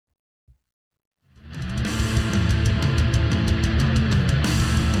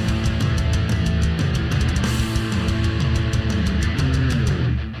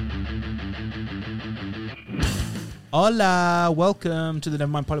Hola, welcome to the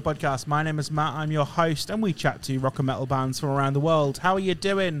Nevermind Poly Podcast. My name is Matt, I'm your host, and we chat to rock and metal bands from around the world. How are you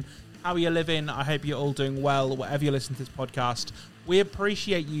doing? How are you living? I hope you're all doing well, whatever you listen to this podcast. We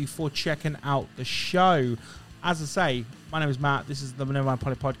appreciate you for checking out the show. As I say, my name is Matt, this is the Nevermind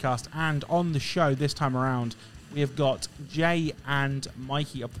Poly Podcast, and on the show this time around, we have got Jay and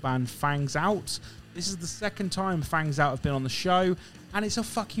Mikey of the band Fangs Out. This is the second time Fangs Out have been on the show, and it's a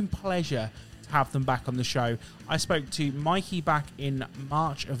fucking pleasure have them back on the show. I spoke to Mikey back in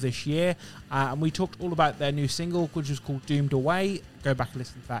March of this year, and we talked all about their new single, which was called Doomed Away. Go back and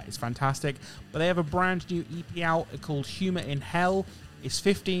listen to that, it's fantastic. But they have a brand new EP out called Humour in Hell. It's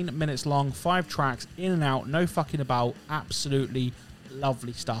 15 minutes long, 5 tracks, in and out, no fucking about, absolutely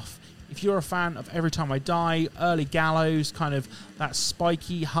lovely stuff. If you're a fan of Every Time I Die, Early Gallows, kind of that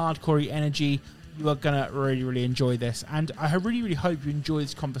spiky, hardcore energy, you are going to really, really enjoy this. And I really, really hope you enjoy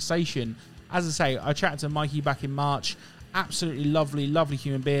this conversation. As I say, I chatted to Mikey back in March. Absolutely lovely, lovely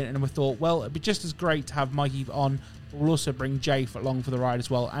human being. And we thought, well, it'd be just as great to have Mikey on. But we'll also bring Jay along for the ride as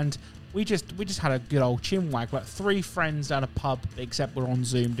well. And we just had a good old chinwag. Like 3 friends down a pub, except we're on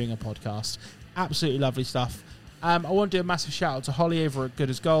Zoom doing a podcast. Absolutely lovely stuff. I want to do a massive shout out to Holly over at Good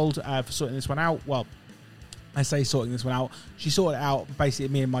as Gold for sorting this one out. Well, I say sorting this one out. She sorted it out. Basically,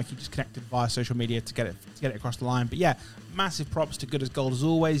 me and Mikey just connected via social media to get it across the line. But yeah, massive props to Good as Gold as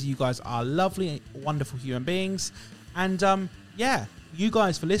always. You guys are lovely, wonderful human beings. And yeah, you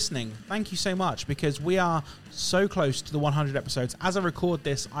guys for listening. Thank you so much, because we are so close to the 100 episodes. As I record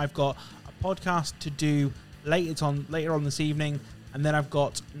this, I've got a podcast to do later on this evening. And then I've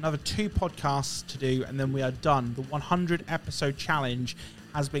got another 2 podcasts to do, and then we are done. The 100 episode challenge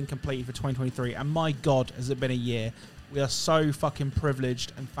has been completed for 2023, and my God, has it been a year. We are so fucking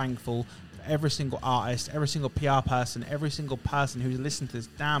privileged and thankful for every single artist, every single PR person, every single person who's listened to this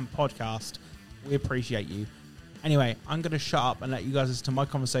damn podcast. We appreciate you. Anyway, I'm going to shut up and let you guys listen to my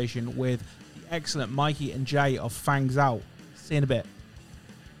conversation with the excellent Mikey and Jay of Fangs Out. See you in a bit.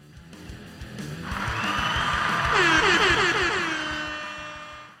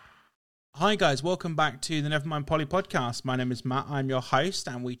 Hi guys, welcome back to the Nevermind Poly Podcast. My name is Matt, I'm your host,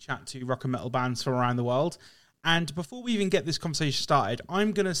 and we chat to rock and metal bands from around the world. And before we even get this conversation started,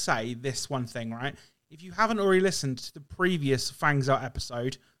 I'm going to say this one thing, right? If you haven't already listened to the previous Fangs Out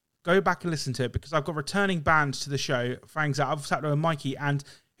episode, go back and listen to it, because I've got returning bands to the show, Fangs Out. I've sat there with Mikey, and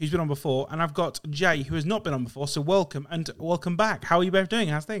who's been on before, and I've got Jay, who has not been on before, so welcome, and welcome back. How are you both doing?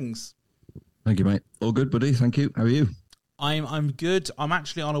 How's things? Thank you, mate. All good, buddy. Thank you. How are you? I'm good. I'm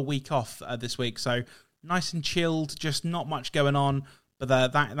actually on a week off this week, so nice and chilled, just not much going on, but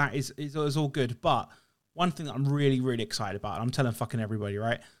that is all good. But one thing that I'm really, really excited about, and I'm telling fucking everybody,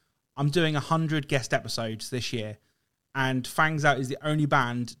 right? I'm doing 100 guest episodes this year, and Fangs Out is the only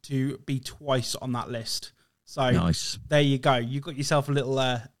band to be twice on that list. So nice. There you go. You got yourself a little,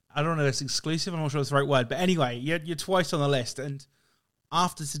 I don't know if it's exclusive, I'm not sure it's the right word, but anyway, you're twice on the list, and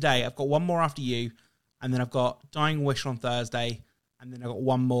after today, I've got one more after you, and then I've got Dying Wish on Thursday, and then I've got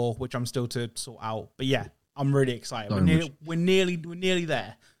one more, which I'm still to sort out. But yeah, I'm really excited. We're nearly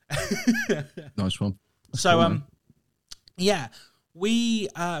there. Nice one. So, yeah, we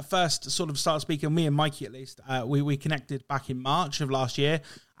first sort of started speaking, me and Mikey at least, we connected back in March of last year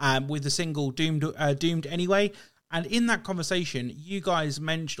with the single Doomed Anyway. And in that conversation, you guys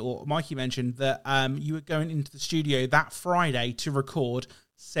mentioned, or Mikey mentioned, that you were going into the studio that Friday to record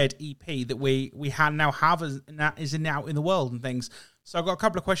said EP that we now have is now in the world and things. So I've got a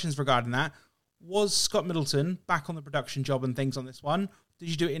couple of questions regarding that. Was Scott Middleton back on the production job and things on this one? Did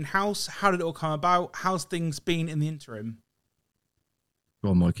you do it in-house? How did it all come about? How's things been in the interim? Go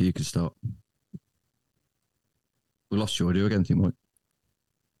on, Mikey, you can start. We lost your audio again, Mike.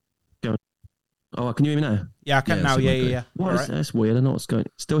 Oh, can you hear me now? Yeah, I can now. Yeah. What is that's weird. I don't know what's going.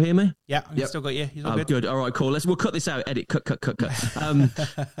 Still hear me? Yeah, I still got you. He's all good. All right, cool. We'll cut this out. Edit. Cut. I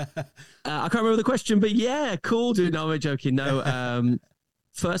can't remember the question, but yeah, cool, dude. No, I'm joking. No.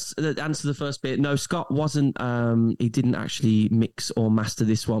 First, answer the first bit. No, Scott wasn't. He didn't actually mix or master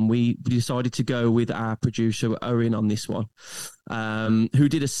this one. We decided to go with our producer Owen on this one, who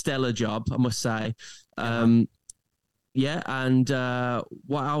did a stellar job, I must say. Yeah, and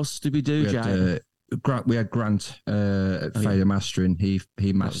what else did we do, Jay? We had Grant at Failure Mastering. He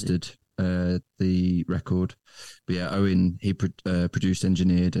mastered the record. But yeah, Owen, he produced,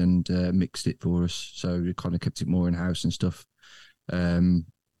 engineered, and mixed it for us. So we kind of kept it more in-house and stuff.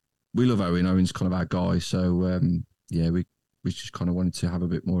 We love Owen. Owen's kind of our guy. So yeah, we just kind of wanted to have a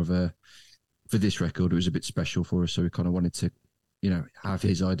bit more of a... For this record, it was a bit special for us. So we kind of wanted to, have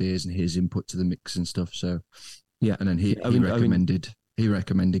his ideas and his input to the mix and stuff. So... Yeah, and then he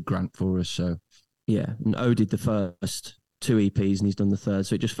recommended Grant for us. So Yeah, and O did the first 2 EPs and he's done the third,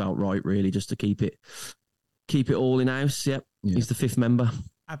 so it just felt right, really, just to keep it all in house. Yep, yeah. He's the 5th member.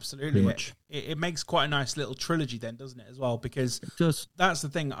 Absolutely, it makes quite a nice little trilogy, then, doesn't it, as well? Because it does. That's the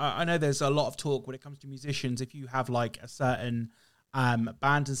thing. I know there's a lot of talk when it comes to musicians. If you have like a certain band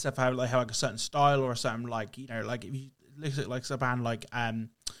and stuff, have like a certain style or a certain like like if you look at like a band like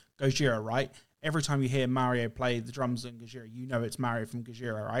Gojira, right? Every time you hear Mario play the drums in Gojira, you know it's Mario from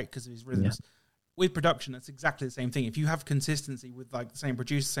Gojira, right? Because of his rhythms. Yeah. With production, it's exactly the same thing. If you have consistency with like the same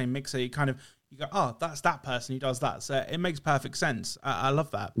producer, same mixer, you go, oh, that's that person who does that. So it makes perfect sense. I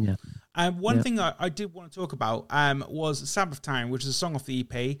love that. Yeah. One thing I did want to talk about was Sabbath Town, which is a song off the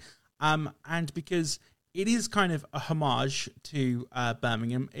EP. And because it is kind of a homage to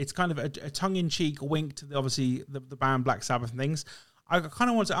Birmingham, it's kind of a tongue-in-cheek wink to obviously the band Black Sabbath and things. I kind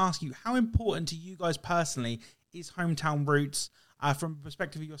of want to ask you, how important to you guys personally is hometown roots? From the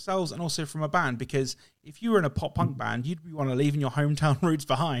perspective of yourselves and also from a band, because if you were in a pop punk band, you'd be wanting to leaving your hometown roots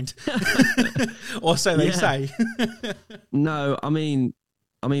behind, or so they say. No, I mean,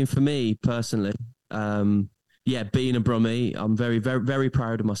 for me personally, being a Brummie, I'm very, very, very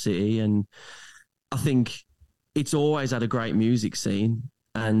proud of my city, and I think it's always had a great music scene.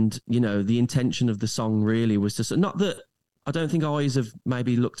 And the intention of the song really was to not that I don't think eyes have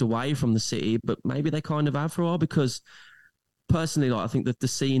maybe looked away from the city, but maybe they kind of have for a while because. Personally, like I think that the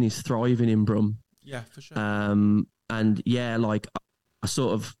scene is thriving in Brum. Yeah, for sure. And yeah, like I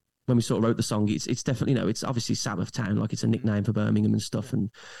sort of when we sort of wrote the song, it's definitely it's obviously Sabbath Town, like it's a nickname for Birmingham and stuff,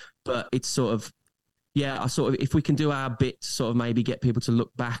 but it's sort of if we can do our bit to sort of maybe get people to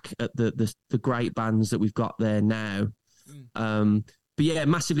look back at the great bands that we've got there now. But yeah,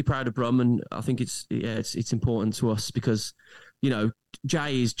 massively proud of Brum, and I think it's important to us because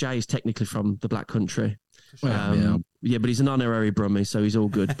Jay is technically from the Black Country. Yeah, but he's an honorary Brummie, so he's all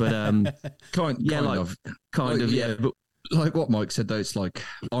good. But kind of. But like what Mike said, though, it's like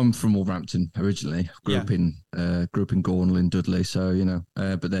I'm from Wolverhampton originally. Grew up in Gornal in Dudley, so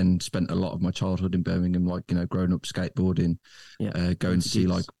but then spent a lot of my childhood in Birmingham, like growing up skateboarding, going to see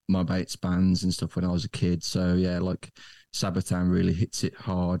like my mates' bands and stuff when I was a kid. So yeah, like Sabbath Town really hits it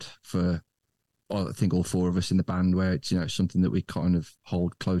hard for. I think all 4 of us in the band, where it's something that we kind of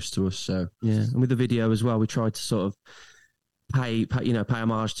hold close to us. So yeah, and with the video as well, we tried to sort of pay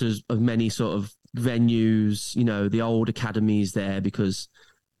homage to as many sort of venues, the old academies there, because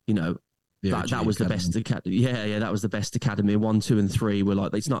that was the best academy. Yeah, that was the best academy. 1, 2, and 3 were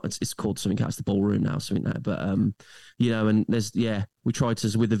like it's called something else, the ballroom now, something like that. But and there's we tried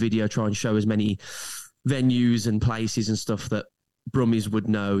to with the video try and show as many venues and places and stuff that Brummies would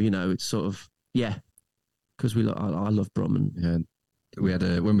know. It's sort of. Yeah, because I love Brum. And we had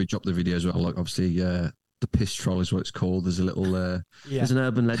when we dropped the video as well, like obviously the piss troll is what it's called. There's a little there's an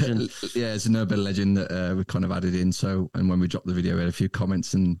urban legend. It's an urban legend that we kind of added in. So, and when we dropped the video, we had a few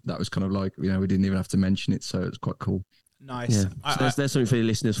comments, and that was kind of like we didn't even have to mention it, so it was quite cool. Nice. Yeah. So there's something for the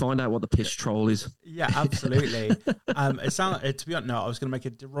listeners. Find out what the piss troll is. Yeah, absolutely. It sounded to be honest. No, I was going to make a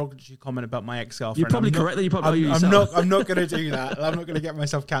derogatory comment about my ex-girlfriend. You're probably correct. Then you probably. I'm not going to do that. I'm not going to get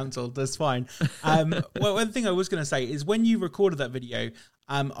myself cancelled. That's fine. Well, one thing I was going to say is when you recorded that video,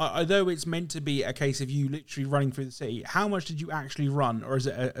 although it's meant to be a case of you literally running through the city, how much did you actually run, or is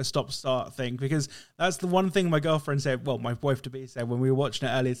it a stop-start thing? Because that's the one thing my girlfriend said. Well, my wife to be said when we were watching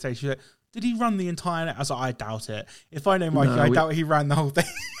it earlier today. She said, did he run the entire night? I was like, I doubt it. If I know Mikey, I doubt he ran the whole thing.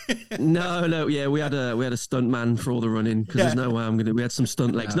 No. Yeah, we had a stunt man for all the running because there's no way we had some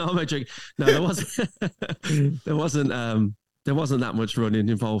stunt legs. No, I'm not joking. No, there wasn't. There wasn't that much running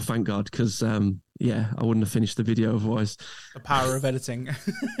involved, thank God, because I wouldn't have finished the video otherwise. The power of editing.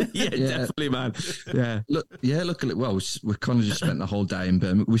 yeah, definitely, man. Yeah, look at it. Well, we kind of just spent the whole day in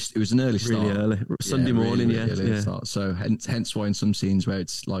Birmingham. It was an early start, really early Sunday morning. Really early start. So hence why in some scenes where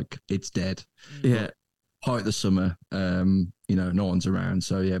it's like it's dead. Yeah, height of the summer. No one's around.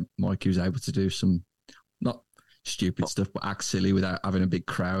 So yeah, Mikey was able to do some not stupid stuff, but act silly without having a big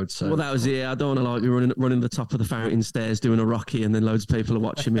crowd. So well, that was I don't want to like be running the top of the fountain stairs doing a Rocky, and then loads of people are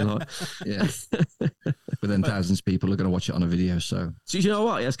watching me like. Yeah, but then thousands of people are going to watch it on a video. So you know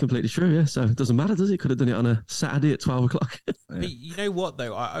what? Yeah, that's completely true. Yeah, so it doesn't matter, does it? Could have done it on a Saturday at 12 o'clock. But you know what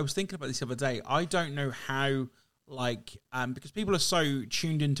though? I was thinking about this the other day. I don't know how. Because people are so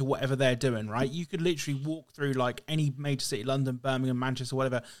tuned into whatever they're doing, right? You could literally walk through like any major city, London, Birmingham, Manchester,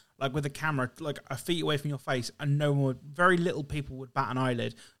 whatever, like with a camera, like a feet away from your face, and very little people would bat an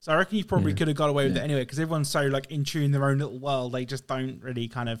eyelid. So I reckon you probably could have got away with it anyway, because everyone's so like in tune in their own little world, they just don't really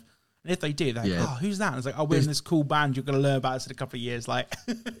kind of. And if they do, they're like, oh, who's that? And it's like, oh, we're in this cool band. You're going to learn about us in a couple of years. Like,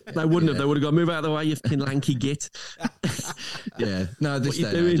 they wouldn't have. They would have got move out of the way, you fucking lanky git. Yeah, no, this day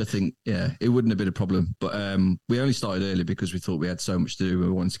and age, I think, it wouldn't have been a problem. But we only started early because we thought we had so much to do. We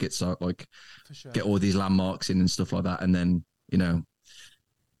wanted to get all these landmarks in and stuff like that. And then,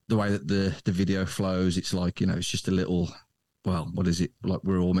 the way that the video flows, it's like, it's just a little, well, what is it? Like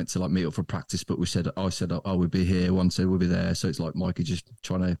we're all meant to like meet up for practice, but I said, we'll be here. One said we'll be there. So it's like Mikey just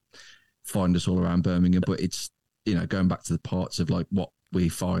trying to find us all around Birmingham. But it's, going back to the parts of like what we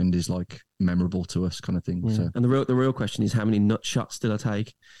find is like memorable to us kind of thing. Yeah. So, and the real question is, how many nut shots did I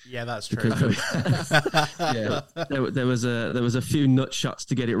take? Yeah, that's true. There was a few nut shots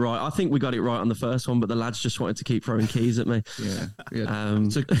to get it right. I think we got it right on the first one, but the lads just wanted to keep throwing keys at me. Yeah.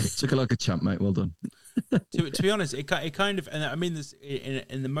 Took it like a champ, mate. Well done. To be honest, it kind of, and I mean this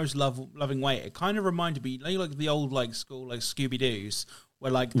in the most loving way, it kind of reminded me, like the old like school like Scooby Doo's,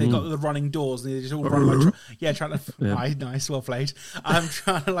 where like they got the running doors and they just all run like, trying to nice, well played. I'm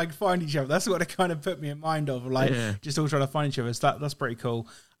trying to like find each other. That's what it kind of put me in mind of, like just all trying to find each other. So that's pretty cool.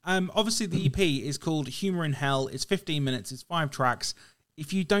 Obviously the EP is called Humour in Hell. It's 15 minutes. It's 5 tracks.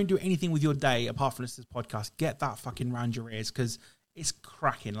 If you don't do anything with your day apart from this podcast, get that fucking round your ears because it's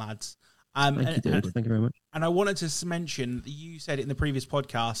cracking, lads. Thank you, dude. Thank you very much. And I wanted to mention, you said it in the previous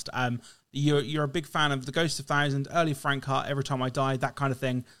podcast, you're a big fan of The Ghost of Thousand, early Frank Hart, Every Time I Die, that kind of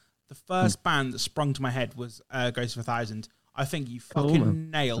thing. The first band that sprung to my head was Ghost of a Thousand. I think you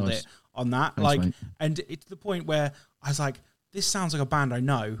fucking nailed it on that. Thanks, mate. And it's the point where I was like, this sounds like a band I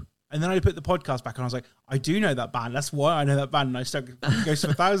know. And then I put the podcast back and I was like, I do know that band. That's why I know that band. And I stuck Ghost of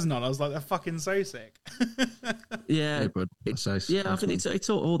a Thousand on. I was like, they're fucking so sick. Yeah. But I think it's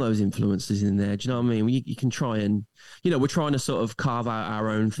all those influences in there. Do you know what I mean? You can try and, we're trying to sort of carve out our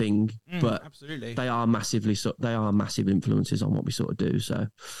own thing, but absolutely. they are massive influences on what we sort of do. So,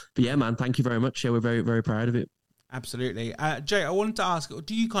 but yeah, man, thank you very much. Yeah, we're very, very proud of it. Absolutely. Jay, I wanted to ask,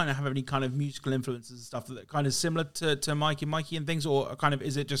 do you kind of have any kind of musical influences and stuff that are kind of similar to Mikey and things, or kind of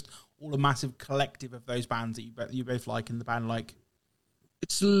is it just all a massive collective of those bands that you both like and the band like?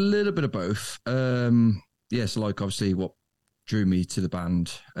 It's a little bit of both. So like obviously what drew me to the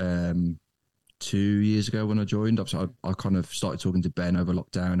band 2 years ago when I joined, I kind of started talking to Ben over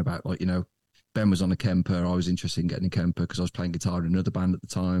lockdown about like, Ben was on a Kemper. I was interested in getting a Kemper because I was playing guitar in another band at the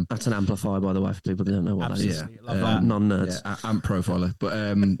time. That's an amplifier, by the way, for people who don't know what Absolutely. that is. Non-nerds. Yeah, amp profiler. But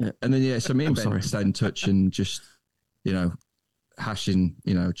and then so me and Ben stayed in touch and just hashing,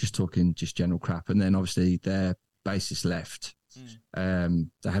 just talking just general crap. And then obviously their bassist left.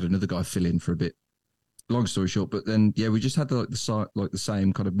 They had another guy fill in for a bit. Long story short, but then we just had the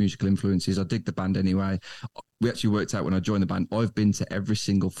same kind of musical influences. I dig the band anyway. We actually worked out when I joined the band, I've been to every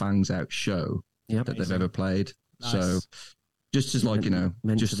single Fangs Out show that they've ever played. Nice. So just as like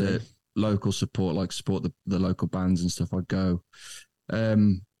just a local support, support the local bands and stuff, I'd go.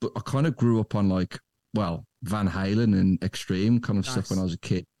 But I kind of grew up on Van Halen and Extreme kind of stuff when I was a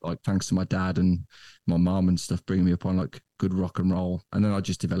kid, thanks to my dad and my mom and stuff bringing me up on good rock and roll, and then I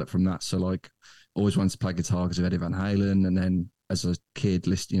just developed from that. So always wanted to play guitar because of Eddie Van Halen, and then as a kid,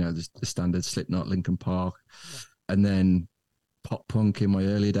 the standard Slipknot, Linkin Park, and then pop punk in my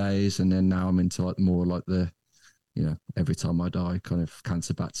early days, and then now I'm into more the, Every Time I Die kind of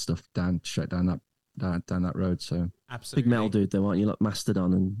Cancer Bat stuff straight down that road. So absolutely big metal dude though, aren't you? Like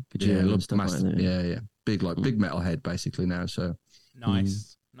Mastodon and Gojira and stuff like that. Big metal head basically now. So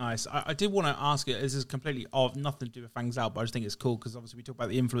nice. I did want to ask it. This is completely nothing to do with Fangs Out, but I just think it's cool because obviously we talk about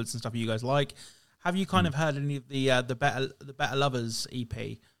the influence and stuff you guys like. Have you kind of heard any of the Better Lovers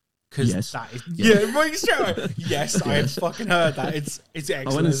EP? Yes. That is, right straight away. Yes, I have fucking heard that. It's excellent.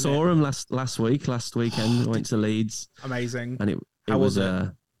 I went and saw him last weekend. I went to Leeds. Amazing. And it was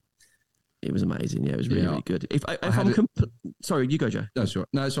it was amazing. Yeah, it was really good. Sorry, you go, Joe. That's right.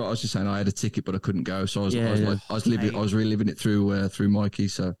 No, that's right. I was just saying I had a ticket, but I couldn't go, so I was reliving it through Mikey.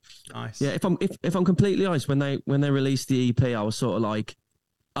 So nice. Yeah, if I'm completely honest, when they released the EP, I was sort of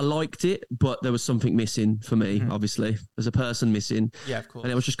I liked it, but there was something missing for me. Obviously, there's a person missing. Yeah, of course.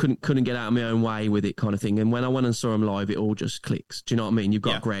 And I was just couldn't get out of my own way with it, kind of thing. And when I went and saw him live, it all just clicks. Do you know what I mean? You've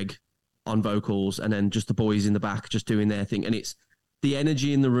got Greg on vocals, and then just the boys in the back just doing their thing, and it's. The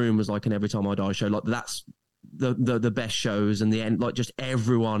energy in the room was like an Every Time I Die show. That's the best shows, and the end, just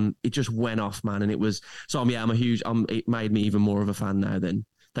everyone, it just went off, man. And it was it made me even more of a fan now. Then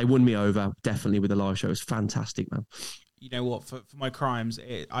they won me over definitely with the live show. It's fantastic, man. You know what? For my crimes,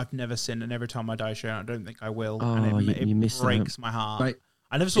 I've never seen an Every Time I Die show. And I don't think I will. Oh, and it breaks my heart. Mate,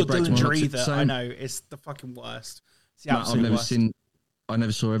 I never saw Dillinger either. I know it's the fucking worst. It's the absolute worst. I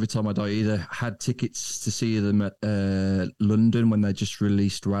never saw Every Time I Die either. Had tickets to see them at London when they just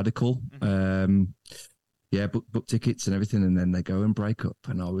released Radical. Booked tickets and everything, and then they go and break up,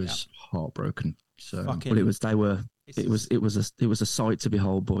 and I was heartbroken. So, but they were it was a sight to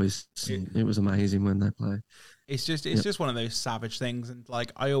behold, boys. It was amazing when they play. It's just one of those savage things, and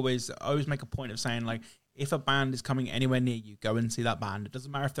like I always make a point of saying, like, if a band is coming anywhere near you, go and see that band. It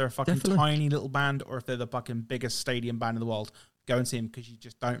doesn't matter if they're a fucking tiny little band or if they're the fucking biggest stadium band in the world. Go and see them, because you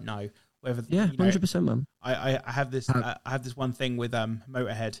just don't know whether. 100%, man. I have this one thing with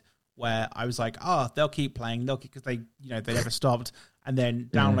Motorhead where I was like, they'll keep playing, because they never stopped, and then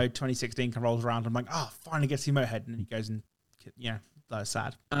Download 2016 rolls around. I'm like, finally get to see Motorhead, and then he goes and that's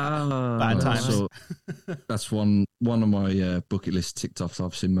sad. Bad times. So that's one of my bucket list ticked off.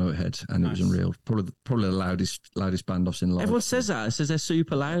 I've seen Motorhead, and nice. It was unreal. Probably the loudest band I've seen live. Everyone says that. It says they're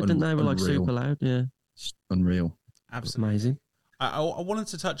super loud, didn't they? Were like super loud. Yeah, it's unreal. Absolutely amazing. I wanted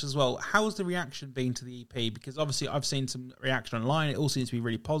to touch as well. How's the reaction been to the EP? Because obviously I've seen some reaction online. It all seems to be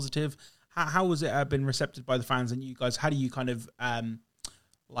really positive. How has it been recepted by the fans and you guys? How do you kind of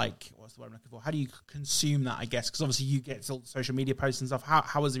what's the word I'm looking for? How do you consume that, I guess? Because obviously you get social media posts and stuff.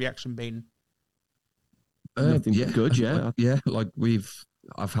 How has the reaction been? Good, yeah. Yeah, like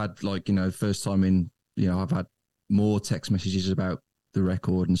I've had first time in, I've had more text messages about the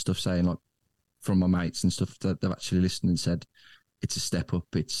record and stuff saying like from my mates and stuff that they've actually listened and said it's a step up.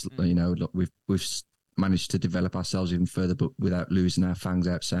 It's, look, we've managed to develop ourselves even further, but without losing our Fangs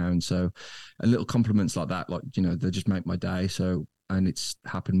out sound. So, and little compliments like that, they just make my day. So, and it's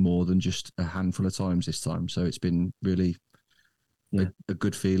happened more than just a handful of times this time. So it's been really a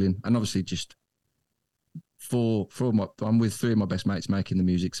good feeling. And obviously just I'm with three of my best mates making the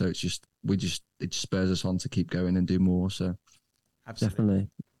music. So it's it spurs us on to keep going and do more. So absolutely. Definitely.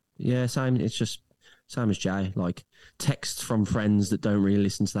 Yeah, same. It's just same as Jay. Like texts from friends that don't really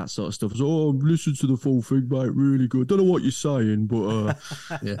listen to that sort of stuff. Listen to the full thing, mate. Really good. Don't know what you're saying, but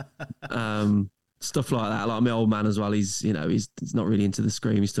stuff like that. Like my old man as well. He's not really into the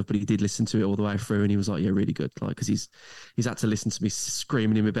screamy stuff, but he did listen to it all the way through, and he was like, "Yeah, really good." Like because he's had to listen to me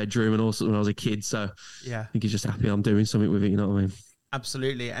screaming in my bedroom and all sorts when I was a kid. So I think he's just happy I'm doing something with it. You know what I mean?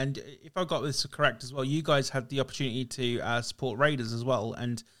 Absolutely. And if I got this correct as well, you guys had the opportunity to support Raiders as well,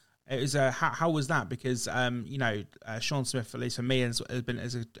 and it was how was that? Because Sean Smith, at least for me, has been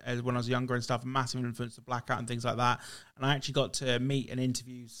as when I was younger and stuff, a massive influence of Blackout and things like that. And I actually got to meet and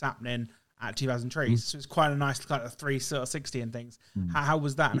interview Sapnin at 2000 Trees, so it's quite a nice kind of 360 and things. How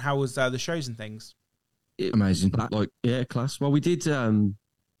was that, and how was the shows and things? Amazing, class. Well, we did.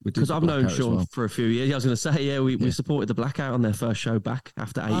 Because I've known Sean for a few years. I was going to say, we supported the Blackout on their first show back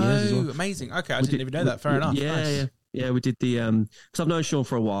after 8 years as well. Amazing. Okay, I didn't even know that. Fair enough. Yeah, nice. yeah. We did the because I've known Sean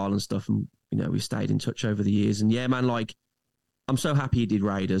for a while and stuff, and we stayed in touch over the years. And yeah, man, like I'm so happy he did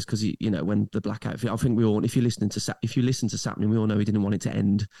Raiders because when the Blackout. I think we all, if you listen to Sapnin, we all know he didn't want it to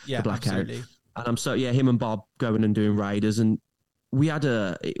end. Yeah, the Blackout. Absolutely. And I'm so him and Bob going and doing Raiders, and we had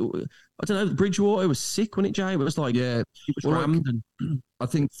I don't know, Bridgewater was sick, wasn't it, Jay? It was like it was rammed. And I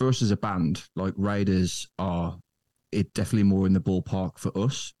think for us as a band, like Raiders are definitely more in the ballpark for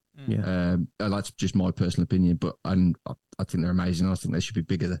us. Yeah, that's just my personal opinion, but I think they're amazing. I think they should be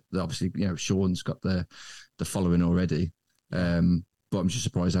bigger. Obviously, Sean's got the following already, but I'm just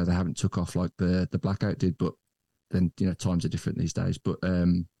surprised how they haven't took off like the Blackout did. But then times are different these days. But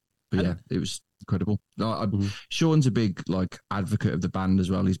yeah, it was incredible. Sean's a big advocate of the band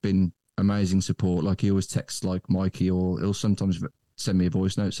as well. He's been amazing support. Like he always texts like Mikey, or he'll sometimes send me a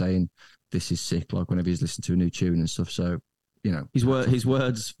voice note saying this is sick. Like whenever he's listened to a new tune and stuff. So. His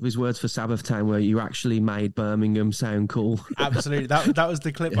words for Sabbath Town were, "You actually made Birmingham sound cool." Absolutely, that was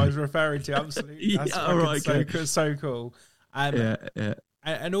the clip I was referring to. Absolutely, that's so cool.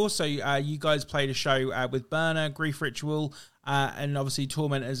 And also, you guys played a show with Burner, Grief Ritual, and obviously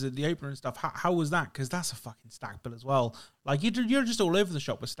Torment as the opener and stuff. How was that? Because that's a fucking stack bill as well. Like you're just all over the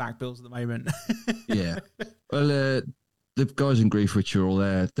shop with stack bills at the moment. Yeah, well, the guys in Grief Ritual are all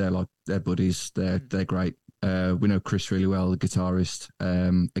there. They're buddies. They're great. We know Chris really well, the guitarist.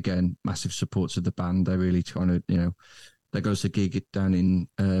 Again, massive supports of the band. They're really trying to, they goes to gig down in,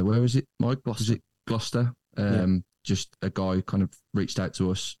 where is it, Mike? Gloucester. Is it Gloucester? Just a guy kind of reached out to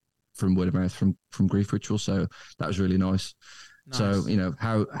us from word of mouth from Grief Ritual. So that was really nice. So,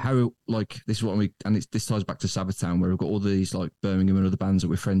 how this is what this ties back to Sabbath Town, where we've got all these Birmingham and other bands that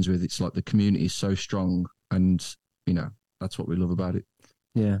we're friends with. It's like the community is so strong, and, that's what we love about it.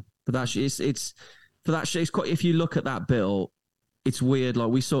 Yeah. But it's quite, if you look at that bill, it's weird.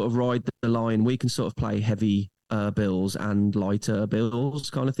 Like we sort of ride the line. We can sort of play heavy bills and lighter bills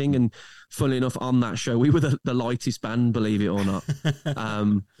kind of thing. And funnily enough, on that show, we were the lightest band, believe it or not,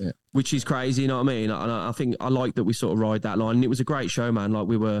 which is crazy. You know what I mean? And I think I like that we sort of ride that line. And it was a great show, man. Like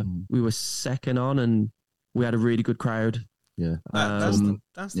we were second on, and we had a really good crowd. Yeah.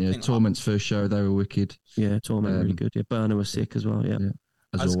 That's the thing. Torment's first show, they were wicked. Yeah, Torment really good. Yeah, Burner was sick as well. Yeah.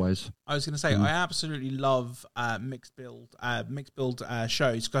 As always. I was going to say, I absolutely love mixed build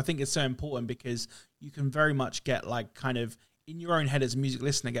shows, because I think it's so important, because you can very much get like kind of in your own head as a music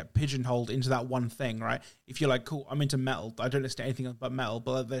listener, get pigeonholed into that one thing, right? If you're like, cool, I'm into metal, I don't listen to anything but metal,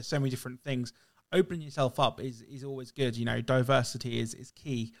 but there's so many different things. Opening yourself up is always good. You know, diversity is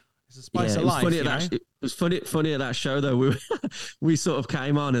key. It's a spice of life. It was funny at that show though. We sort of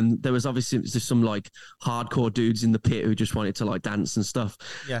came on, and there was obviously just some like hardcore dudes in the pit who just wanted to like dance and stuff.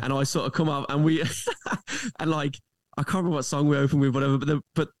 Yeah. And I sort of come up, and we and like I can't remember what song we opened with, whatever.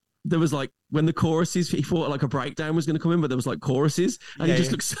 But there was like when the choruses, he thought like a breakdown was going to come in, but there was like choruses, and he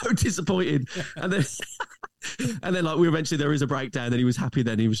just looked so disappointed. And then and then like there is a breakdown, and he was happy.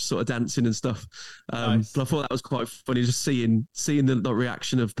 Then he was sort of dancing and stuff. Nice. But I thought that was quite funny, just seeing the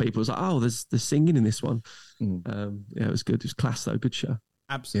reaction of people. It was like, oh, there's singing in this one. Yeah, it was good. It was class though. Good show.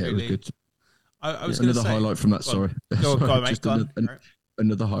 Absolutely. Yeah, it was good. I was going to say, highlight from that. Sorry, go on, mate.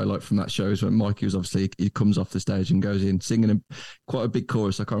 Another highlight from that show is when Mikey was obviously, he comes off the stage and goes in singing quite a big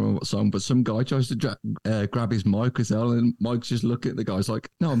chorus. I can't remember what song, but some guy tries to grab his mic as well, and Mike's just looking at the guy's like,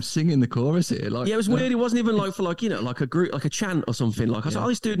 "No, I'm singing the chorus here." Like, yeah, it was weird. It wasn't even like for like, you know, like a group, like a chant or something. Like I was like, oh,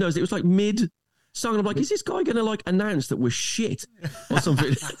 this dude knows. It was like mid song, and I'm like, is this guy gonna like announce that we're shit or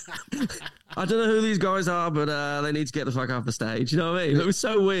something? I don't know who these guys are, but they need to get the fuck off the stage. You know what I mean? It was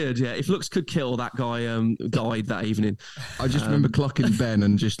so weird. Yeah, if looks could kill, that guy died that evening. I just remember clocking Ben,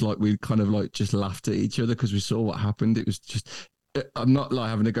 and just like we kind of like just laughed at each other because we saw what happened. It was just, I'm not like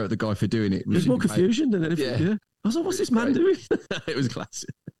having to go at the guy for doing it. There's more confusion than anything. Yeah. I was like, what's this man doing? It was classic.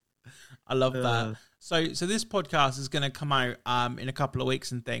 I love that. So this podcast is going to come out in a couple of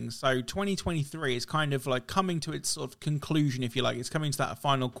weeks and things. So 2023 is kind of like coming to its sort of conclusion, if you like. It's coming to that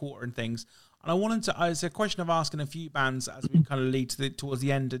final quarter and things. And I wanted to, it's a question of asking a few bands as we kind of lead towards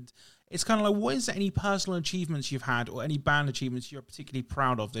the end. And it's kind of like, what is any personal achievements you've had or any band achievements you're particularly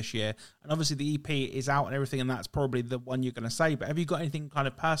proud of this year? And obviously the EP is out and everything, and that's probably the one you're going to say. But have you got anything kind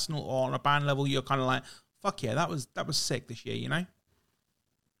of personal or on a band level you're kind of like, fuck yeah, that was sick this year, you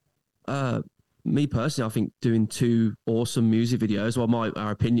know? Me personally, I think doing 2 awesome music videos. Well, my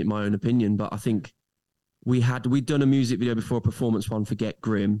own opinion, but I think we'd done a music video before, a performance one for Get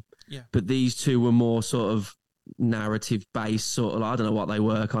Grim. Yeah. But these 2 were more sort of narrative based, sort of. I don't know what they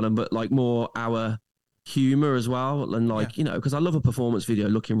were, kind of, but like more our humor as well, and like you know, because I love a performance video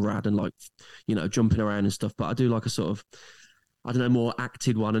looking rad and like you know jumping around and stuff. But I do like a sort of, I don't know, more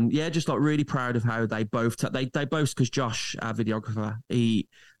acted one. And yeah, just like really proud of how they both, they both, because Josh, our videographer,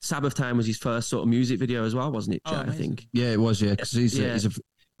 Sabbath Town was his first sort of music video as well, wasn't it, Jay? I think. Yeah, it was, yeah, because he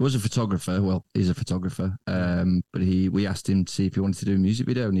was a photographer. Well, he's a photographer. But we asked him to see if he wanted to do a music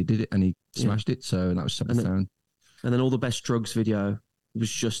video, and he did it, and he smashed it. So that was Sabbath Town. And then All the Best Drugs video was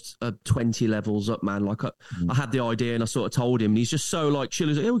just 20 levels up, man. Like I had the idea and I sort of told him, and he's just so like chill.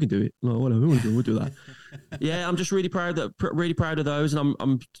 He's like, yeah, we can do it. Like, whatever, we'll do that. Yeah, I'm just really proud of those, and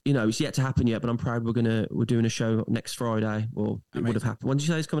I'm you know, it's yet to happen yet, but I'm proud we're doing a show next Friday. Well, it would have happened. When did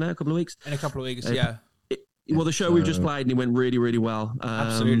you say it's coming out? A couple of weeks? In a couple of weeks, yeah. Well, the show we've just played, and it went really, really well.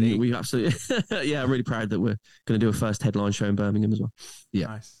 Absolutely. We absolutely, yeah, I'm really proud that we're going to do a first headline show in Birmingham as well. Yeah.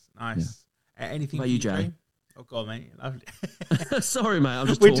 Nice. Yeah. Anything about you, Jay? Oh God, mate. Sorry, mate. I'm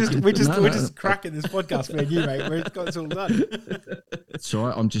just we're just cracking this podcast, me and you, mate. We've got it all done. It's all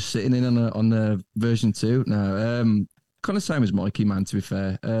right. I'm just sitting in on the version 2 now. Kind of same as Mikey, man. To be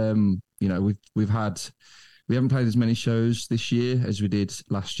fair, you know, we haven't played as many shows this year as we did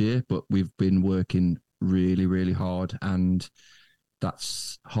last year, but we've been working really, really hard, and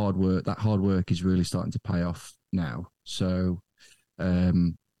that's hard work. That hard work is really starting to pay off now. So,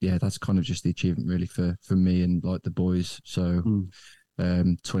 yeah, that's kind of just the achievement really for me and like the boys. So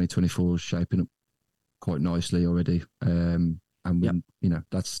 2024 is shaping up quite nicely already. And you know,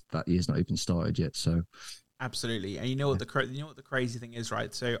 that year's not even started yet. So absolutely. And you know what the crazy thing is,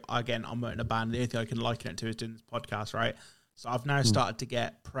 right? So again, I'm not in a band. The only thing I can liken it to is doing this podcast, right? So I've now started to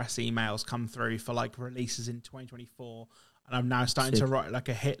get press emails come through for like releases in 2024. And I'm now starting to write like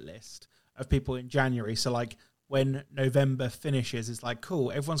a hit list of people in January. So like, when November finishes, it's like,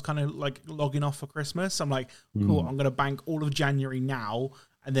 cool, everyone's kind of like logging off for Christmas. I'm like, cool, I'm going to bank all of January now.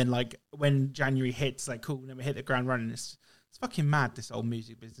 And then like when January hits, like, cool, then we hit the ground running. It's fucking mad, this old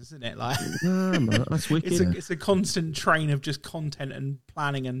music business, isn't it? Like, man, that's wicked. It's a constant train of just content and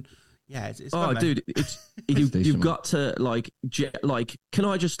planning, and yeah, it's oh, fun, dude, you've got to like, can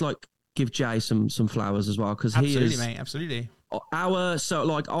I just like give Jay some flowers as well? Because he is, mate, absolutely.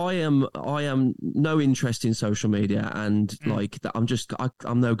 I am no interest in social media, and like that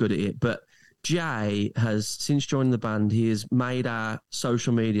I'm no good at it, but Jay has, since joining the band, he has made our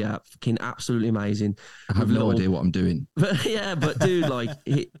social media fucking absolutely amazing. I have no idea what I'm doing. But yeah, but dude,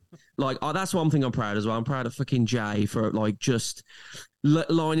 that's one thing I'm proud as well. I'm proud of fucking Jay for like just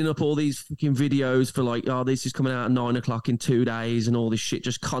lining up all these fucking videos for like, oh, this is coming out at 9 o'clock in 2 days and all this shit.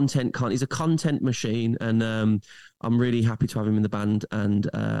 Just content. He's a content machine, and I'm really happy to have him in the band. And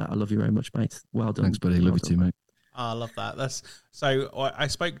I love you very much, mate. Well done. Thanks, buddy. Love you too, mate. Oh, I love that. That's so. I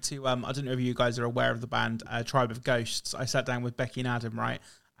spoke to. I don't know if you guys are aware of the band Tribe of Ghosts. I sat down with Becky and Adam, right,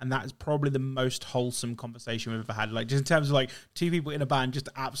 and that is probably the most wholesome conversation we've ever had. Like, just in terms of like two people in a band, just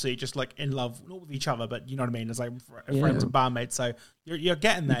absolutely just like in love, not with each other, but you know what I mean. It's like friends and bandmates. So you're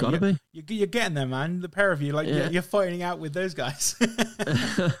getting there. You're getting there, man. The pair of you, like you're fighting out with those guys.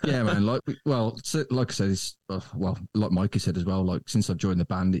 Yeah, man. Like I said, like Mikey said as well. Like since I've joined the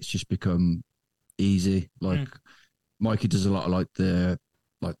band, it's just become easy. Like. Mikey does a lot of like the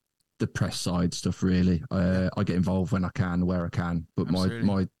press side stuff. Really, I get involved when I can, where I can. But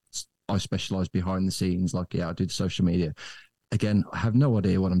I specialize behind the scenes. Like, I do the social media. Again, I have no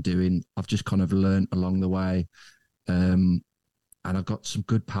idea what I'm doing. I've just kind of learned along the way, and I've got some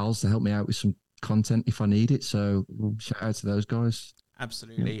good pals to help me out with some content if I need it. So shout out to those guys.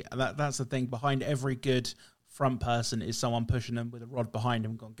 Absolutely, that's the thing. Behind every good front person is someone pushing them with a rod behind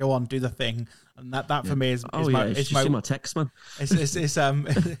them, going, "Go on, do the thing." And that for me is my text, man. It's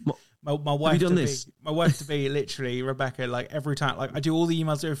my wife. Have you done this? My wife to be literally Rebecca. Like every time, like I do all the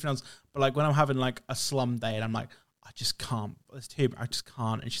emails, and everything else, but like when I'm having like a slum day, and I'm like, I just can't. It's too. I just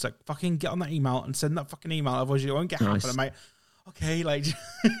can't. And she's like, "Fucking get on that email and send that fucking email, otherwise you won't get happen." I'm like, okay, like, so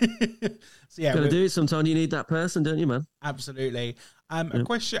yeah, gotta do it. Sometimes you need that person, don't you, man? Absolutely. A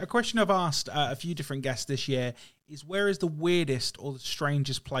question I've asked a few different guests this year is, where is the weirdest or the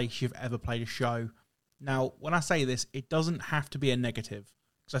strangest place you've ever played a show? Now, when I say this, it doesn't have to be a negative,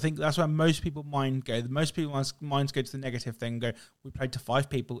 because I think that's where most people's mind go. Most people's minds go to the negative thing and go, we played to 5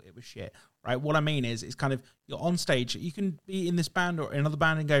 people, it was shit, right? What I mean is kind of, you're on stage, you can be in this band or another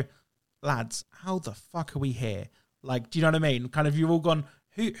band and go, lads, how the fuck are we here? Like, do you know what I mean? Kind of, you've all gone,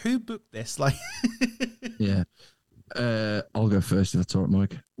 who booked this? Like, yeah. I'll go first if that's all right,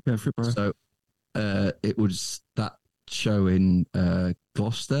 Mike. Go for it, bro. So, it was that show in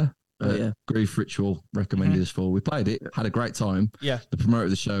Gloucester. Grief Ritual recommended us for. We played it, had a great time. Yeah. The promoter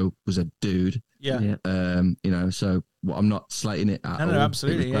of the show was a dude. Yeah. So I'm not slating it at all. No,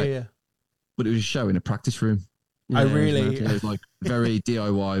 absolutely. Yeah. But it was a show in a practice room. I really. It was like very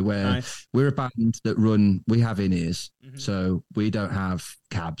DIY, where we're a band that we have in-ears, so we don't have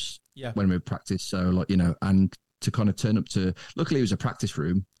cabs when we practice. So and to kind of turn up to, luckily it was a practice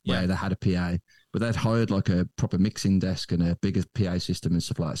room where they had a PA, but they'd hired like a proper mixing desk and a bigger PA system and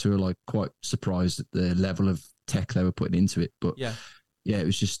stuff like that. So we were like quite surprised at the level of tech they were putting into it. But it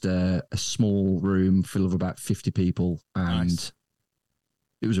was just a small room full of about 50 people, and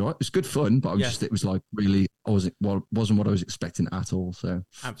it was all right. It was good fun, but it was like really, wasn't what I was expecting at all. So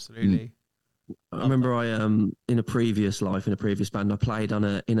absolutely. I remember in a previous band, I played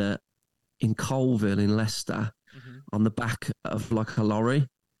in Colville in Leicester on the back of like a lorry.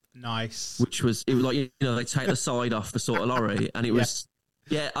 Nice. It was like, they take the side off the sort of lorry, and it was,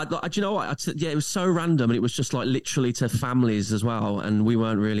 do you know what? It was so random, and it was just like literally to families as well. And we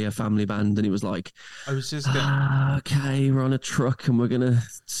weren't really a family band, and it was like, I was just okay, we're on a truck and we're gonna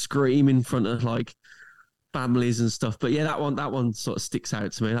scream in front of like families and stuff. But yeah, that one sort of sticks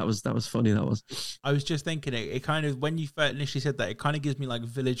out to me. That was funny. That was. I was just thinking it kind of, when you first initially said that, it kind of gives me like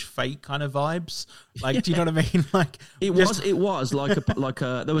Village Fate kind of vibes. Like, do you know what I mean? Like it was like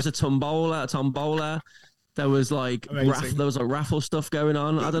a there was a tombola. There was like raffle stuff going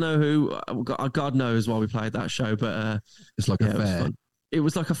on. I don't know who. God knows why we played that show, but it's like a fair. It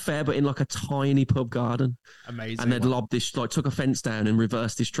was like a fair, but in like a tiny pub garden. Amazing. And they'd lobbed this, like, took a fence down and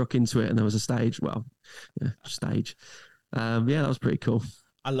reversed this truck into it, and there was a stage. Well, stage. That was pretty cool.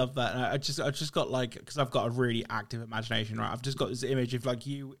 I love that. I just got like, because I've got a really active imagination, right? I've just got this image of like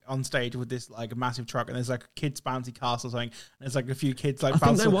you on stage with this like a massive truck, and there's like a kids bouncy castle or something, and there's like a few kids like bouncing.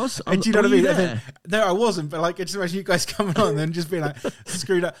 I think there was. And do you know what I mean? No, I wasn't, but like I just imagine you guys coming on and then just being like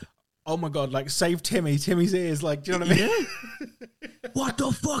screwed up. Oh my God, like save Timmy. Timmy's ears, like, do you know what I mean? Yeah. What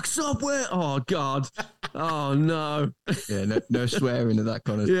the fuck's up with? Oh God. Oh no. Yeah, no swearing at that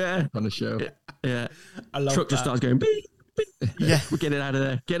kind of show. Yeah. I love Truck that. just starts going beep, beep. Yeah. We'll get it out of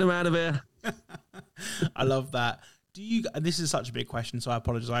there. Get him out of here. I love that. And this is such a big question, so I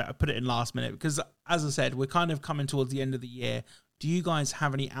apologize. I put it in last minute because, as I said, we're kind of coming towards the end of the year. Do you guys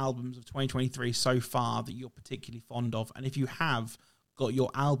have any albums of 2023 so far that you're particularly fond of? And if you have got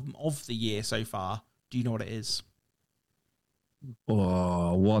your album of the year so far, do you know what it is?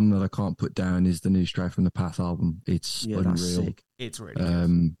 Oh, one that I can't put down is the new Stray from the Path album. It's Yeah, unreal. that's sick. It's really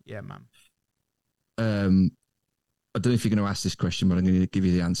good. Yeah, man. I don't know if you're going to ask this question, but I'm going to give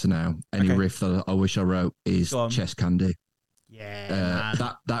you the answer now. Any riff that I wish I wrote is Chest Candy. Yeah,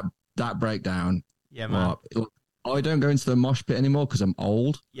 man. That breakdown. Yeah, man. I don't go into the mosh pit anymore because I'm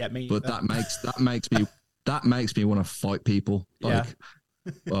old. Yeah, me. But that makes me want to fight people. Like,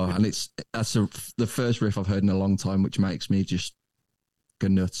 and that's the first riff I've heard in a long time, which makes me just go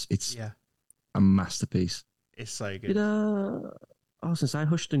nuts. It's a masterpiece. It's so good. I was going to say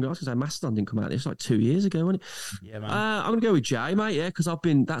Hushton. I was going to say Mastodon didn't come out. It's like 2 years ago, wasn't it? Yeah, man. I'm going to go with Jay, mate. Yeah, because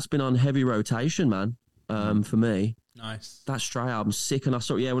that's been on heavy rotation, man. For me. Nice. That Stray album's sick, and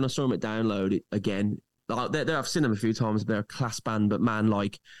when I saw them at Download it again. I've seen them a few times. They're a class band, but man,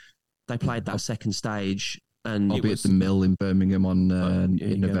 like they played that second stage, and I'll be at the Mill in Birmingham in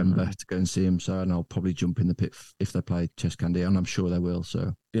November to go and see them. So, and I'll probably jump in the pit if they play Chest Candy, and I'm sure they will.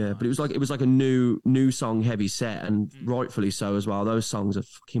 So yeah, but it was like a new song heavy set, and rightfully so as well. Those songs are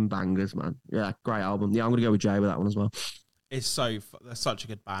fucking bangers, man. Yeah, great album. Yeah, I'm gonna go with Jay with that one as well. They're such a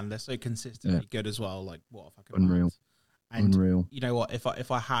good band. They're so consistently good as well. Like what a fucking unreal. Band. And unreal. You know what?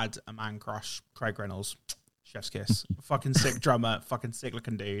 If I had a man crush, Craig Reynolds, chef's kiss, fucking sick drummer, fucking sick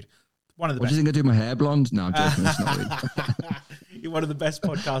looking dude. One of the best. Do you think I do my hair blonde? No, I'm joking. It's not really. You're one of the best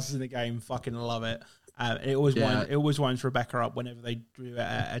podcasters in the game. Fucking love it. It always winds Rebecca up whenever they do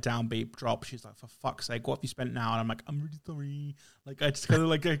a downbeat drop. She's like, "For fuck's sake, what have you spent now?" And I'm like, "I'm really sorry. Like I just gotta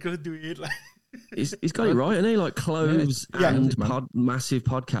I gotta do it." Like, he's got it right, isn't he? Like clothes and massive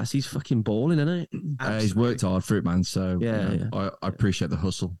podcast. He's fucking balling, isn't he? He's worked hard for it, man. So I appreciate the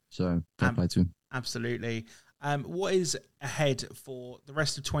hustle. So fair play to him. Absolutely. What is ahead for the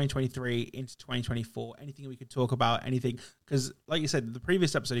rest of 2023 into 2024? Anything we could talk about? Anything? Because, like you said, the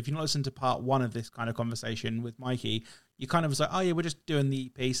previous episode, if you not listened to part one of this kind of conversation with Mikey, you kind of was like, oh, yeah, we're just doing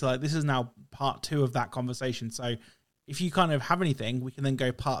the EP. So, like, this is now part two of that conversation. So, if you kind of have anything, we can then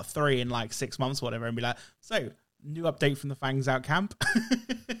go part three in like 6 months or whatever and be like, so, new update from the Fangs Out camp.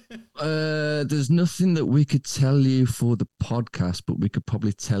 There's nothing that we could tell you for the podcast, but we could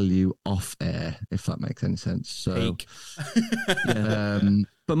probably tell you off air if that makes any sense. So,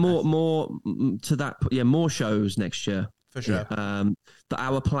 but more to that, more shows next year for sure.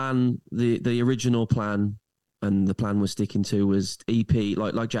 Our plan, the original plan, and the plan we're sticking to was EP.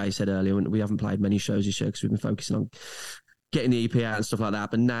 Like Jay said earlier, we haven't played many shows this year because we've been focusing on getting the EP out and stuff like that.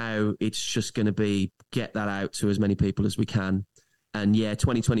 But now it's just going to be get that out to as many people as we can. And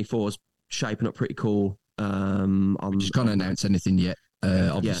 2024 is shaping up pretty cool. We just can't announce anything yet,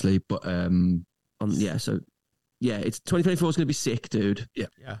 obviously. But it's 2024 is going to be sick, dude. Yeah.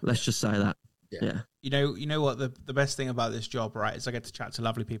 Let's just say that. Yeah. You know what the best thing about this job, right, is I get to chat to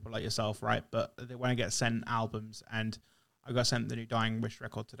lovely people like yourself, right? But when I get sent albums, and I got sent the new Dying Wish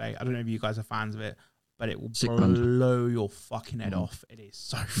record today. I don't know if you guys are fans of it, but it will blow your fucking head off. It is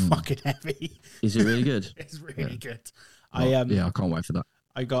so fucking heavy. Is it really good? It's really good. I can't wait for that.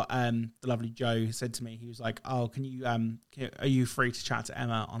 I got the lovely Joe who said to me, he was like, "Oh, can you are you free to chat to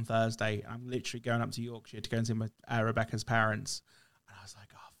Emma on Thursday?" And I'm literally going up to Yorkshire to go and see my Rebecca's parents, and I was like,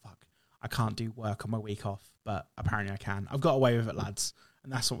 "Oh fuck, I can't do work on my week off, but apparently I can. I've got away with it, lads,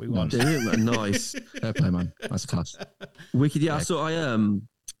 and that's what we want." Nice, fair play, man. That's class. Wicked. Yeah, so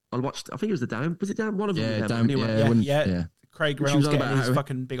I watched. I think it was the Down. Was it Down? One of them. Yeah. Craig Reynolds getting his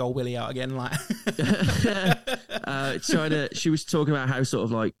fucking big old willy out again, like she was talking about how sort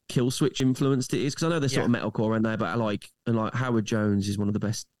of like Kill Switch influenced it is, because I know they're sort of metalcore, aren't they? But I like Howard Jones is one of the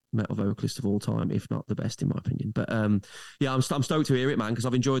best metal vocalists of all time, if not the best in my opinion. But I'm stoked to hear it, man, because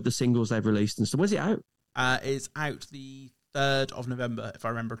I've enjoyed the singles they've released and stuff. When's it out? It's out the 3rd of November, if I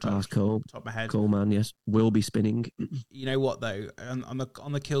remember cool. Top of my head. Cool, man. Yes, will be spinning. You know what though? On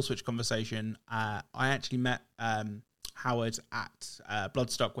the Kill Switch conversation, I actually met Howard at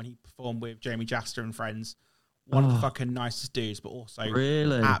Bloodstock when he performed with Jamie Jaster and friends. One of the fucking nicest dudes, but also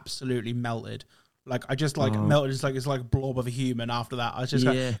really absolutely melted. Like I just melted. It's like a blob of a human. After that, I was just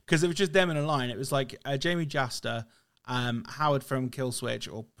because it was just them in a line. It was like Jamie Jaster, Howard from Kill Switch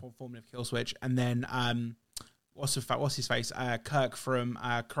or formerly of Kill Switch, and then what's his face? Kirk from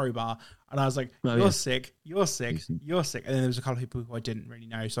Crowbar. And I was like, you're sick. And then there was a couple of people who I didn't really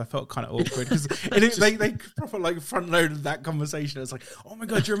know, so I felt kind of awkward because they proper like front loaded that conversation. I was like, oh my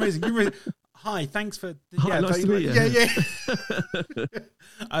god, you're amazing. Hi, thanks for nice to meet you.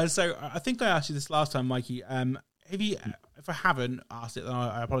 Yeah. So I think I asked you this last time, Mikey. If I haven't asked it, then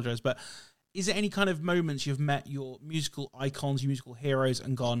I apologize. But is there any kind of moments you've met your musical icons, your musical heroes,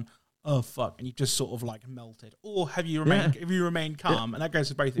 and gone, oh fuck, and you've just sort of like melted, or have you remained calm? And that goes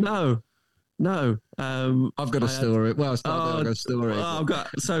to both of you. No. I've got a story. Well, it's not that I've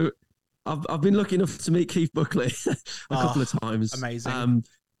got a story. I've been lucky enough to meet Keith Buckley a couple of times. Amazing.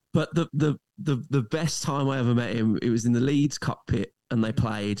 But the best time I ever met him, it was in the Leeds cockpit, and they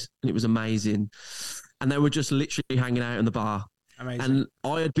played, and it was amazing. And they were just literally hanging out in the bar. Amazing. And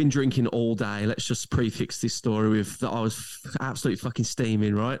I had been drinking all day. Let's just prefix this story with that I was absolutely fucking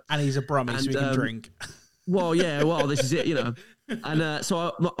steaming, right? And he's a brummie, so he can drink. Well, yeah, this is it, you know. And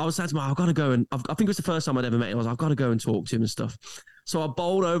so I was saying to him, I've got to go, and I think it was the first time I'd ever met him. I was like, I've got to go and talk to him and stuff. So I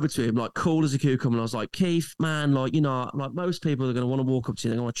bowled over to him, like cool as a cucumber, and I was like, Keith, man, like, you know, like most people are going to want to walk up to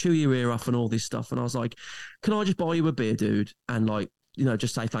you, they're going to chew your ear off and all this stuff. And I was like, can I just buy you a beer, dude? And like, you know,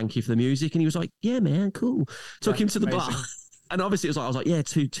 just say thank you for the music. And he was like, yeah, man, cool. Took him to the bar. And obviously it was like, I was like, yeah,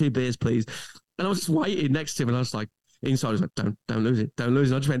 two beers, please. And I was just waiting next to him, and I was like, inside, I was like, don't lose it. And I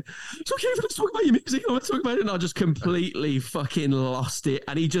just went, it's okay, let's talk about your music. I want to talk about it. And I just completely fucking lost it.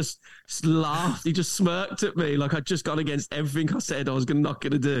 And he just laughed. He just smirked at me like I'd just gone against everything I said I was not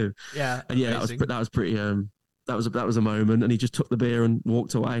going to do. Yeah. And yeah, that was pretty, that was a moment. And he just took the beer and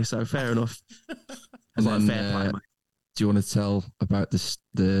walked away. So fair enough. And then, fair play, mate. Do you want to tell about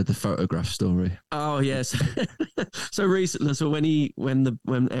the photograph story? Oh yes. So recently, when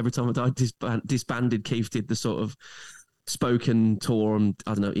every time I disbanded, Keith did the sort of spoken tour, and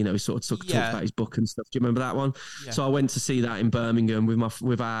I don't know, you know, he sort of talked about his book and stuff. Do you remember that one? Yeah. So I went to see that in Birmingham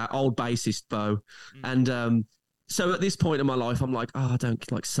with our old bassist Bo, and so at this point in my life, I'm like, I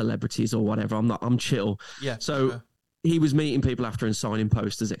don't like celebrities or whatever. I'm chill. Yeah. So. Sure. He was meeting people after and signing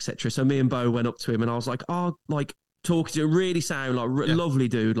posters, etc. So me and Bo went up to him, and I was like, talking to him, really sound like lovely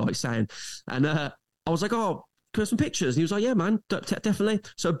dude, like saying, and I was like, can I have some pictures? And he was like, yeah, man, definitely.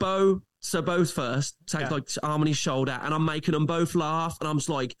 So Bo's first, take like arm on his shoulder, and I'm making them both laugh, and I'm just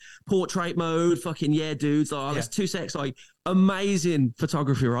like, portrait mode, fucking yeah, dudes, that's 2 secs, like amazing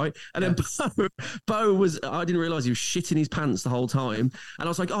photography, right? And then Bo was, I didn't realise he was shitting his pants the whole time, and I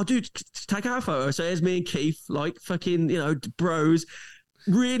was like, oh, dude, take out a photo. So there's me and Keith, like fucking, you know, bros.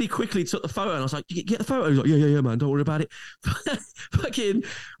 Really quickly took the photo, and I was like, get the photo. He was like, yeah, man, don't worry about it. Fucking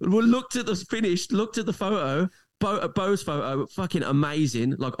looked at the photo, Bo's photo, fucking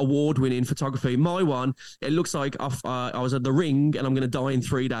amazing, like award-winning photography. My one, it looks like I was at the Ring and I'm going to die in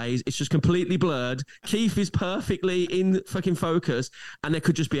 3 days. It's just completely blurred. Keith is perfectly in fucking focus, and there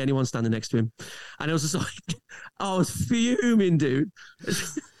could just be anyone standing next to him. And it was just like, I was fuming, dude.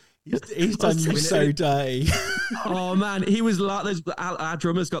 He's done you so dirty. Oh man, he was like, our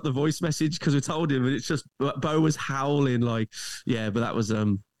drummer's got the voice message because we told him, and it's just Bo was howling like, yeah. But that was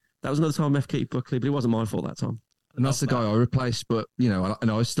another time I met Keith Buckley, but it wasn't my fault that time. And that's the guy I replaced, but you know, and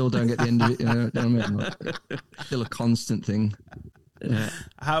I still don't get the end of it. You know what I mean? Like, still a constant thing. Yeah.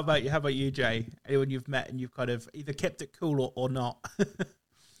 How about you, Jay? Anyone you've met and you've kind of either kept it cool or not?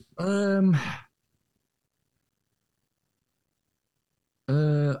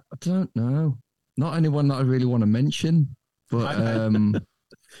 I don't know. Not anyone that I really want to mention, but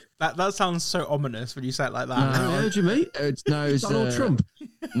that sounds so ominous when you say it like that. No, how did you meet? It's Donald Trump.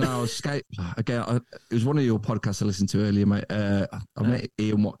 No, Escape. Again, it was one of your podcasts I listened to earlier, mate. I met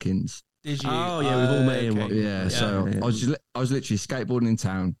Ian Watkins. Did you? Oh yeah, we've all met Ian Watkins. Yeah, so I was literally skateboarding in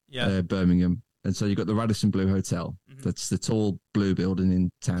town, Birmingham. And so you got the Radisson Blue Hotel. Mm-hmm. That's the tall blue building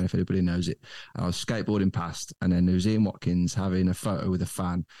in town, if anybody knows it. And I was skateboarding past, and then there was Ian Watkins having a photo with a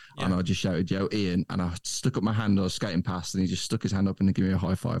fan. Yeah. And I just shouted, yo, Ian. And I stuck up my hand, I was skating past, and he just stuck his hand up and gave me a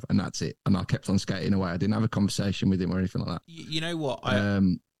high five. And that's it. And I kept on skating away. I didn't have a conversation with him or anything like that. You know what?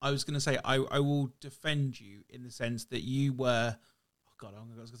 I was going to say, I will defend you in the sense that you were... God, I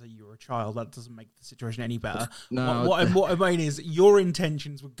was going to say you were a child. That doesn't make the situation any better. No, what I mean is your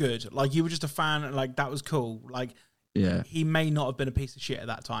intentions were good. Like, you were just a fan, and like that was cool. Like, yeah, he may not have been a piece of shit at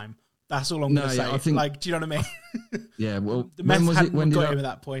that time. That's all I'm going to say. I think, like, do you know what I mean? Yeah. Well, the meth hadn't got him at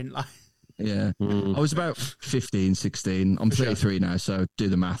that point. Like, yeah, I was about 15, 16. I'm 33 now, so do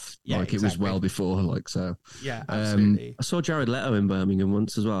the math. Yeah, like exactly. It was well before. Like, so. Yeah, absolutely. I saw Jared Leto in Birmingham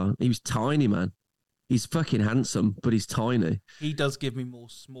once as well. He was tiny, man. He's fucking handsome, but he's tiny. He does give me more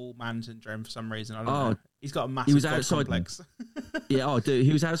small man syndrome for some reason. I don't know. He's got a massive complex. Yeah, dude.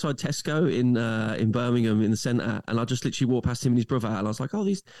 He was outside Tesco in Birmingham in the centre, and I just literally walked past him and his brother, and I was like, "Oh,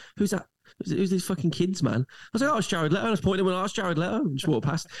 who's that? Who's these fucking kids, man?" I was like, "Oh, it's Jared Leto." And I was pointing when I was Jared Leto, and just walked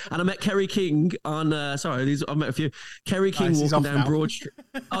past, and I met Kerry King on. I've met a few. Kerry King walking down Broad Street.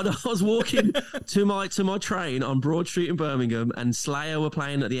 I was walking to my train on Broad Street in Birmingham, and Slayer were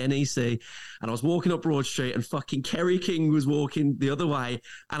playing at the NEC, and I was walking up Broad Street, and fucking Kerry King was walking the other way,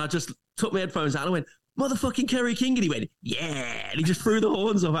 and I just took my headphones out and I went, "Motherfucking Kerry King," and he went, "Yeah," and he just threw the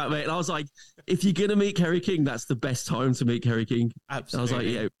horns up at me, and I was like, if you're gonna meet Kerry King, that's the best time to meet Kerry King. Absolutely. I was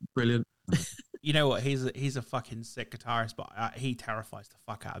like, yeah, brilliant. You know what? He's a fucking sick guitarist, but he terrifies the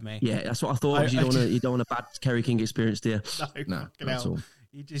fuck out of me. Yeah, that's what I thought. You don't want a bad Kerry King experience, do you? No, not at all.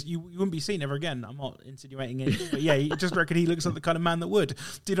 You wouldn't be seen ever again. I'm not insinuating anything, but yeah, you just reckon he looks like the kind of man that would.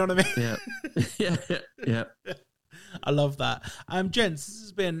 Do you know what I mean? Yeah. I love that. Gents, this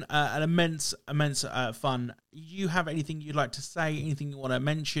has been an immense fun. You have anything you'd like to say? Anything you want to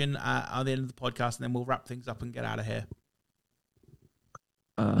mention at the end of the podcast, and then we'll wrap things up and get out of here.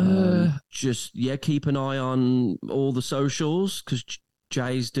 Just keep an eye on all the socials because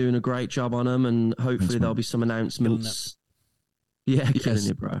Jay's doing a great job on them, and hopefully there'll be some announcements. Killing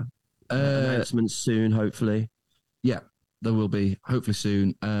it, bro. Announcements soon, hopefully. Yeah, there will be, hopefully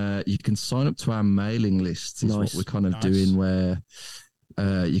soon. You can sign up to our mailing list, is what we're kind of doing, where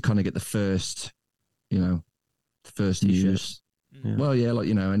you kind of get the first news. Yeah. Well,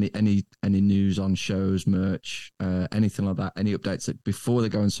 any news on shows, merch, anything like that, any updates that before they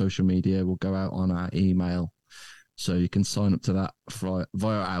go on social media will go out on our email. So you can sign up to that via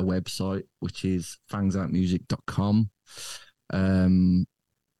our website, which is fangsoutmusic.com.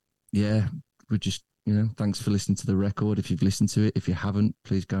 We just, thanks for listening to the record. If you've listened to it, if you haven't,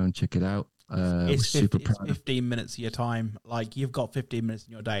 please go and check it out. It's 15 minutes of your time. Like, you've got 15 minutes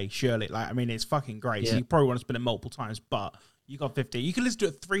in your day, surely. Like, I mean, it's fucking great. So you probably want to spin it multiple times, but you got 15. You can listen to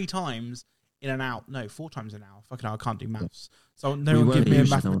it 3 times in an hour. No, 4 times an hour. Fucking hell, I can't do maths. So no one give me a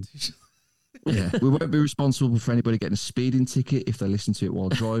mathematician. We won't be responsible for anybody getting a speeding ticket if they listen to it while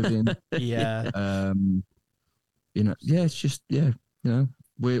driving. It's just,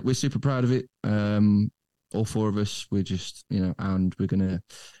 we're super proud of it. All 4 of us, we're just, and we're going to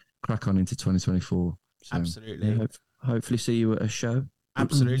crack on into 2024. So, absolutely. Hopefully see you at a show.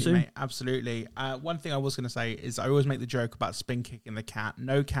 Absolutely, mate. Absolutely. One thing I was going to say is I always make the joke about spin kicking the cat.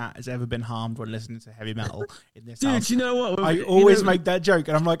 No cat has ever been harmed when listening to heavy metal in this house. Dude, you know what? I always make that joke,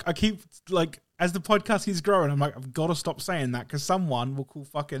 and I'm like, I keep, like, as the podcast keeps growing, I'm like, I've got to stop saying that because someone will call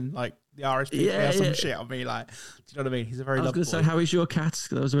fucking, like, the RSPCA or some shit on me. Like, do you know what I mean? He's a very lovely boy. I was going to say, how is your cat?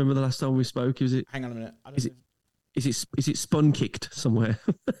 I remember the last time we spoke. Hang on a minute. Is it spun kicked somewhere?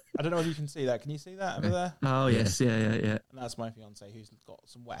 I don't know if you can see that. Can you see that over there? Oh, yes. Yeah. And that's my fiance who's got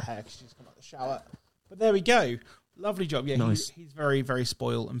some wet hair because she's come out of the shower. But there we go. Lovely job. Yeah, nice. He's very, very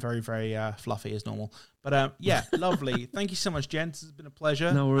spoiled and very, very fluffy as normal. But lovely. Thank you so much, gents. It's been a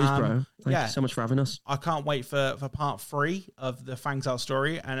pleasure. No worries, bro. Thank you so much for having us. I can't wait for part 3 of the Fangs Out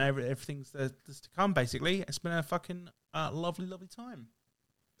story and everything that's to come, basically. It's been a fucking lovely, lovely time.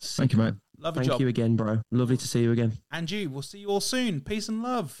 Thank you, mate. Lovely job. Thank you again, bro. Lovely to see you again. And you. We'll see you all soon. Peace and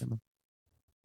love.